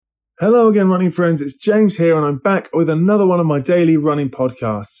Hello again, running friends. It's James here, and I'm back with another one of my daily running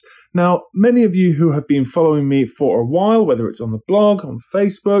podcasts. Now, many of you who have been following me for a while, whether it's on the blog, on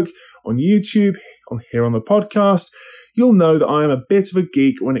Facebook, on YouTube, here on the podcast, you'll know that I am a bit of a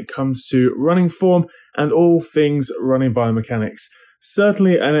geek when it comes to running form and all things running biomechanics.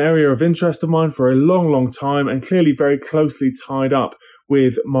 Certainly an area of interest of mine for a long time, and clearly very closely tied up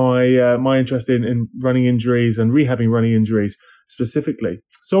with my interest in running injuries and rehabbing running injuries specifically.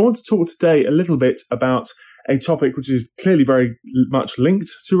 So I want to talk today a little bit about a topic which is clearly very much linked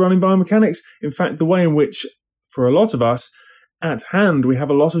to running biomechanics. In fact, the way in which, for a lot of us, at hand, we have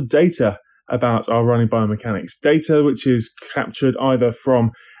a lot of data about our running biomechanics. Data which is captured either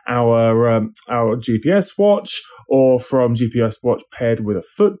from our GPS watch, or from GPS watch paired with a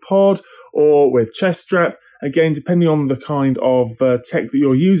foot pod, or with chest strap. Again, depending on the kind of tech that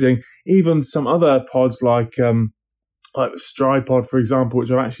you're using, even some other pods like the Stride pod, for example,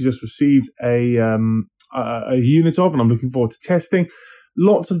 which I've actually just received a unit of, and I'm looking forward to testing.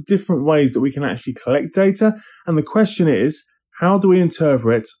 Lots of different ways that we can actually collect data. And the question is, how do we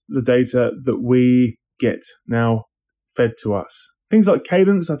interpret the data that we get now fed to us? Things like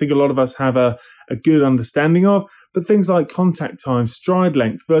cadence, I think a lot of us have a good understanding of, but things like contact time, stride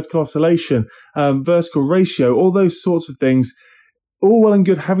length, vertical oscillation, vertical ratio, all those sorts of things, all well and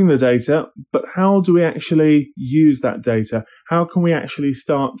good having the data, but how do we actually use that data? How can we actually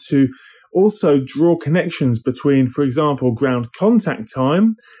start to also draw connections between, for example, ground contact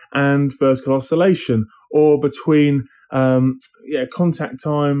time and vertical oscillation, or between contact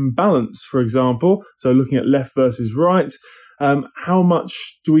time balance, for example? So looking at left versus right, how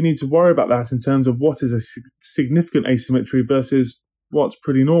much do we need to worry about that in terms of what is a significant asymmetry versus what's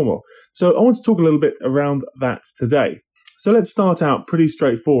pretty normal? So I want to talk a little bit around that today. So let's start out pretty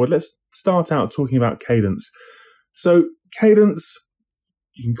straightforward. Let's start out talking about cadence. So cadence,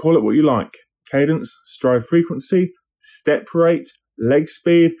 you can call it what you like. Cadence, stride frequency, step rate, leg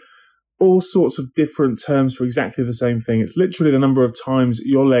speed, all sorts of different terms for exactly the same thing. It's literally the number of times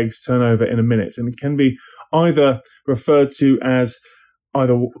your legs turn over in a minute. And it can be either referred to as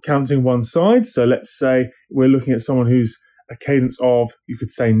either counting one side. So let's say we're looking at someone who's a cadence of, you could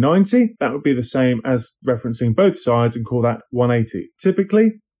say 90. That would be the same as referencing both sides and call that 180.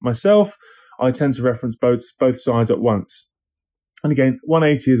 Typically, myself, I tend to reference both sides at once. And again,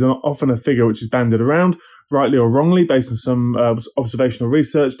 180 is often a figure which is banded around, rightly or wrongly, based on some observational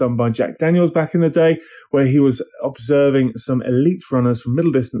research done by Jack Daniels back in the day, where he was observing some elite runners from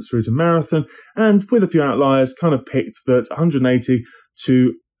middle distance through to marathon, and with a few outliers, kind of picked that 180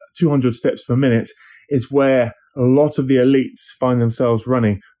 to 200 steps per minute is where a lot of the elites find themselves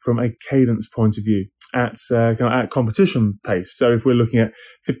running from a cadence point of view at competition pace. So if we're looking at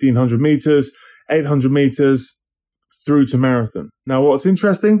 1500 meters, 800 meters through to marathon. Now, what's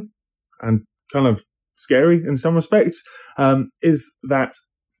interesting and kind of scary in some respects is that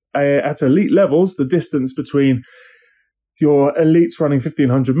at elite levels, the distance between your elites running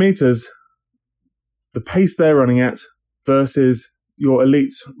 1500 meters, the pace they're running at versus your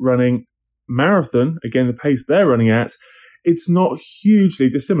elites running marathon, again, the pace they're running at, it's not hugely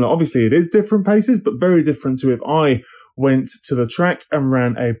dissimilar. Obviously, it is different paces, but very different to if I went to the track and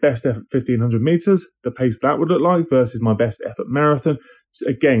ran a best effort 1500 meters, the pace that would look like versus my best effort marathon.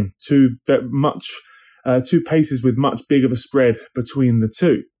 Again, two paces with much bigger of a spread between the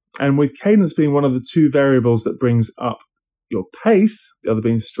two. And with cadence being one of the two variables that brings up your pace, the other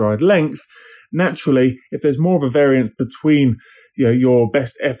being stride length, naturally, if there's more of a variance between your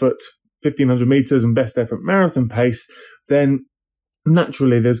best effort 1500 meters and best effort marathon pace, then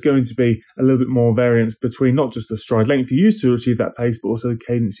naturally there's going to be a little bit more variance between not just the stride length you use to achieve that pace, but also the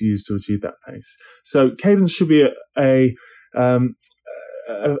cadence you use to achieve that pace. So cadence should be a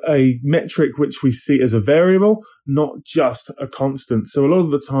metric which we see as a variable, not just a constant. So a lot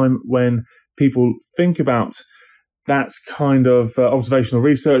of the time when people think about that kind of observational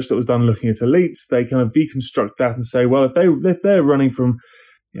research that was done looking at elites, they kind of deconstruct that and say, well, if they're running from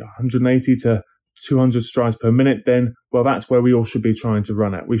 180 to 200 strides per minute, then, well, that's where we all should be trying to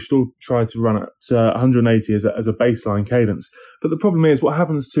run at. We should all try to run at 180 as a baseline cadence. But the problem is, what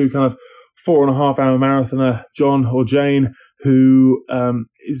happens to kind of 4.5 hour marathoner John or Jane, who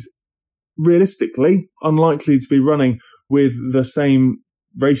is realistically unlikely to be running with the same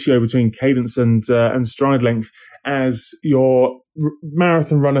ratio between cadence and stride length as your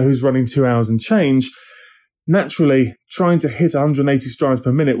marathon runner who's running 2 hours and change. Naturally, trying to hit 180 strides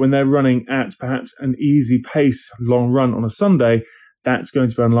per minute when they're running at perhaps an easy pace long run on a Sunday, that's going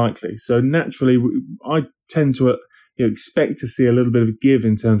to be unlikely. So naturally, I tend to expect to see a little bit of a give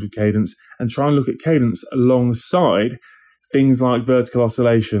in terms of cadence and try and look at cadence alongside things like vertical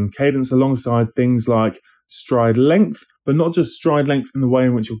oscillation, cadence alongside things like stride length, but not just stride length in the way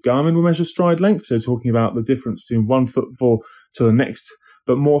in which your Garmin will measure stride length. So talking about the difference between one footfall to the next,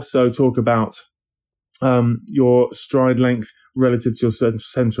 but more so talk about your stride length relative to your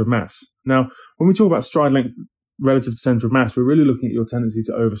center of mass. Now, when we talk about stride length relative to center of mass, we're really looking at your tendency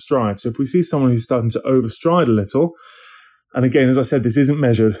to overstride. So if we see someone who's starting to overstride a little, and again, as I said, this isn't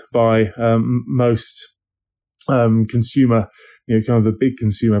measured by most consumer, kind of the big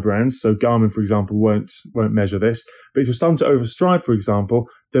consumer brands. So Garmin, for example, won't measure this. But if you're starting to overstride, for example,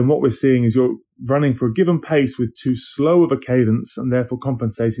 then what we're seeing is you're running for a given pace with too slow of a cadence and therefore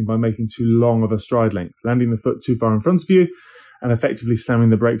compensating by making too long of a stride length, landing the foot too far in front of you and effectively slamming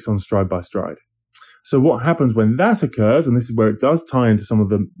the brakes on stride by stride. So what happens when that occurs, and this is where it does tie into some of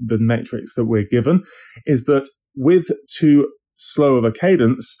the metrics that we're given, is that with too slow of a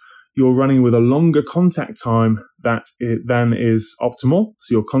cadence, you're running with a longer contact time than is optimal.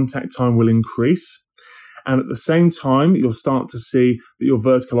 So your contact time will increase. And at the same time, you'll start to see that your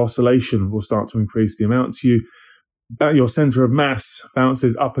vertical oscillation will start to increase. The amount your center of mass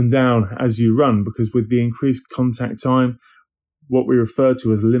bounces up and down as you run, because with the increased contact time, what we refer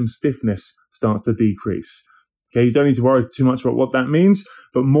to as limb stiffness starts to decrease. Okay, you don't need to worry too much about what that means,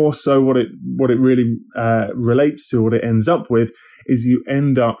 but more so what it really relates to, what it ends up with, is you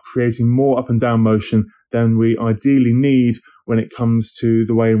end up creating more up and down motion than we ideally need when it comes to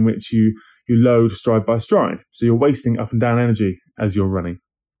the way in which you load stride by stride. So you're wasting up and down energy as you're running.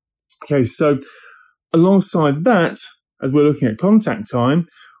 Okay, so alongside that, as we're looking at contact time,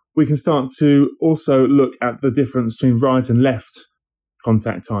 we can start to also look at the difference between right and left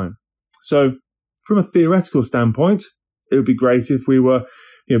contact time. So from a theoretical standpoint, it would be great if we were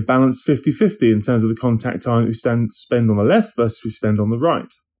balanced 50-50 in terms of the contact time we spend on the left versus we spend on the right.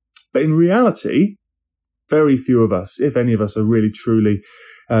 But in reality, very few of us, if any of us, are really truly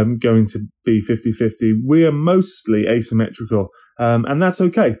going to be 50-50. We are mostly asymmetrical, and that's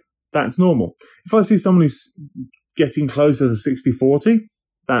okay. That's normal. If I see someone who's getting closer to 60-40,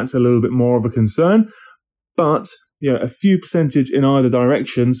 that's a little bit more of a concern. But a few percentage in either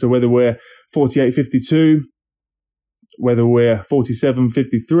direction, so whether we're 48-52, whether we're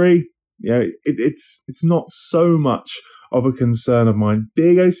 47-53, it's not so much of a concern of mine.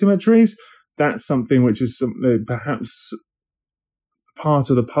 Big asymmetries, that's something which is perhaps part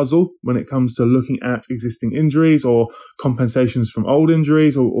of the puzzle when it comes to looking at existing injuries or compensations from old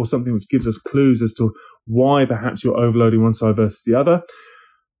injuries, or something which gives us clues as to why perhaps you're overloading one side versus the other.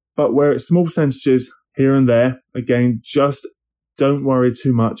 But where it's small percentages here and there, again, just don't worry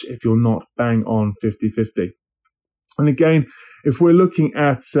too much if you're not bang on 50-50. And again, if we're looking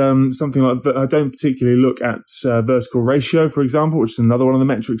at something like, I don't particularly look at vertical ratio, for example, which is another one of the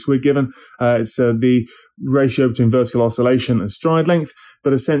metrics we're given. It's the ratio between vertical oscillation and stride length.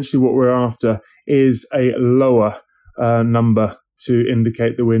 But essentially what we're after is a lower number to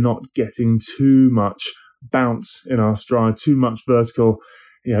indicate that we're not getting too much bounce in our stride, too much vertical.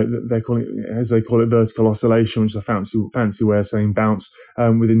 They call it vertical oscillation, which is a fancy way of saying bounce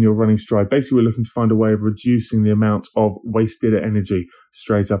within your running stride. Basically, we're looking to find a way of reducing the amount of wasted energy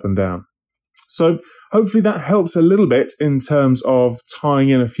straight up and down. So hopefully that helps a little bit in terms of tying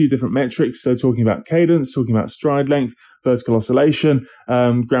in a few different metrics. So talking about cadence, talking about stride length, vertical oscillation,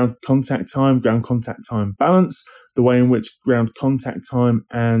 ground contact time balance, the way in which ground contact time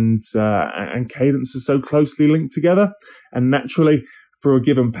and cadence are so closely linked together. And naturally, for a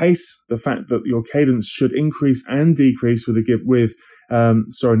given pace, the fact that your cadence should increase and decrease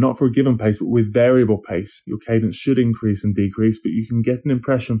not for a given pace, but with variable pace. Your cadence should increase and decrease, but you can get an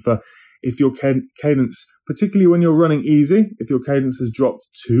impression for if your cadence, particularly when you're running easy, if your cadence has dropped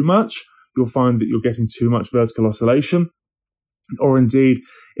too much, you'll find that you're getting too much vertical oscillation. Or indeed,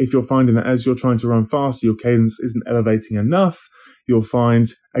 if you're finding that as you're trying to run faster, your cadence isn't elevating enough, you'll find,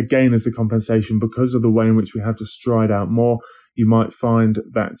 again, as a compensation, because of the way in which we have to stride out more, you might find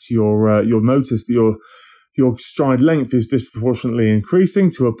that you'll notice that your stride length is disproportionately increasing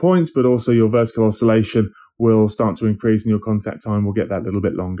to a point, but also your vertical oscillation will start to increase and your contact time will get that little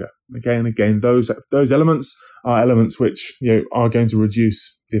bit longer. Okay, and again, those elements are elements which are going to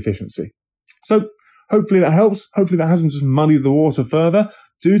reduce the efficiency. So hopefully that helps. Hopefully that hasn't just muddied the water further.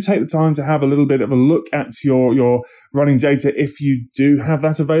 Do take the time to have a little bit of a look at your running data if you do have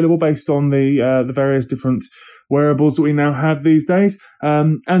that available based on the various different wearables that we now have these days.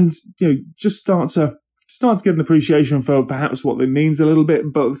 And just start to get an appreciation for perhaps what it means a little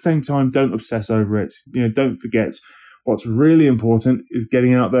bit, but at the same time, don't obsess over it. Don't forget what's really important is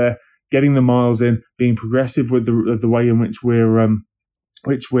getting out there, getting the miles in, being progressive with the way in which we're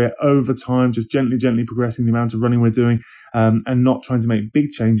which we're over time just gently progressing the amount of running we're doing, and not trying to make big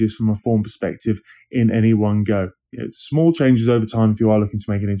changes from a form perspective in any one go. It's small changes over time if you are looking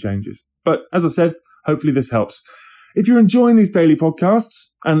to make any changes. But as I said, hopefully this helps. If you're enjoying these daily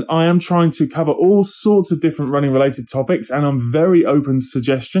podcasts, and I am trying to cover all sorts of different running related topics, and I'm very open to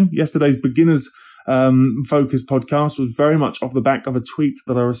suggestion. Yesterday's beginners focused podcast was very much off the back of a tweet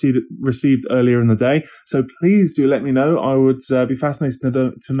that I received earlier in the day. So please do let me know. I would be fascinated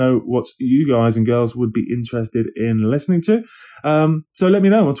to know what you guys and girls would be interested in listening to. So let me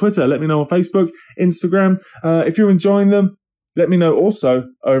know on Twitter, let me know on Facebook, Instagram. If you're enjoying them, let me know also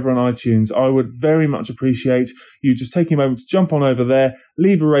over on iTunes. I would very much appreciate you just taking a moment to jump on over there,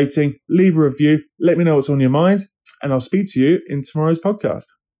 leave a rating, leave a review, let me know what's on your mind, and I'll speak to you in tomorrow's podcast.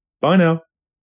 Bye now.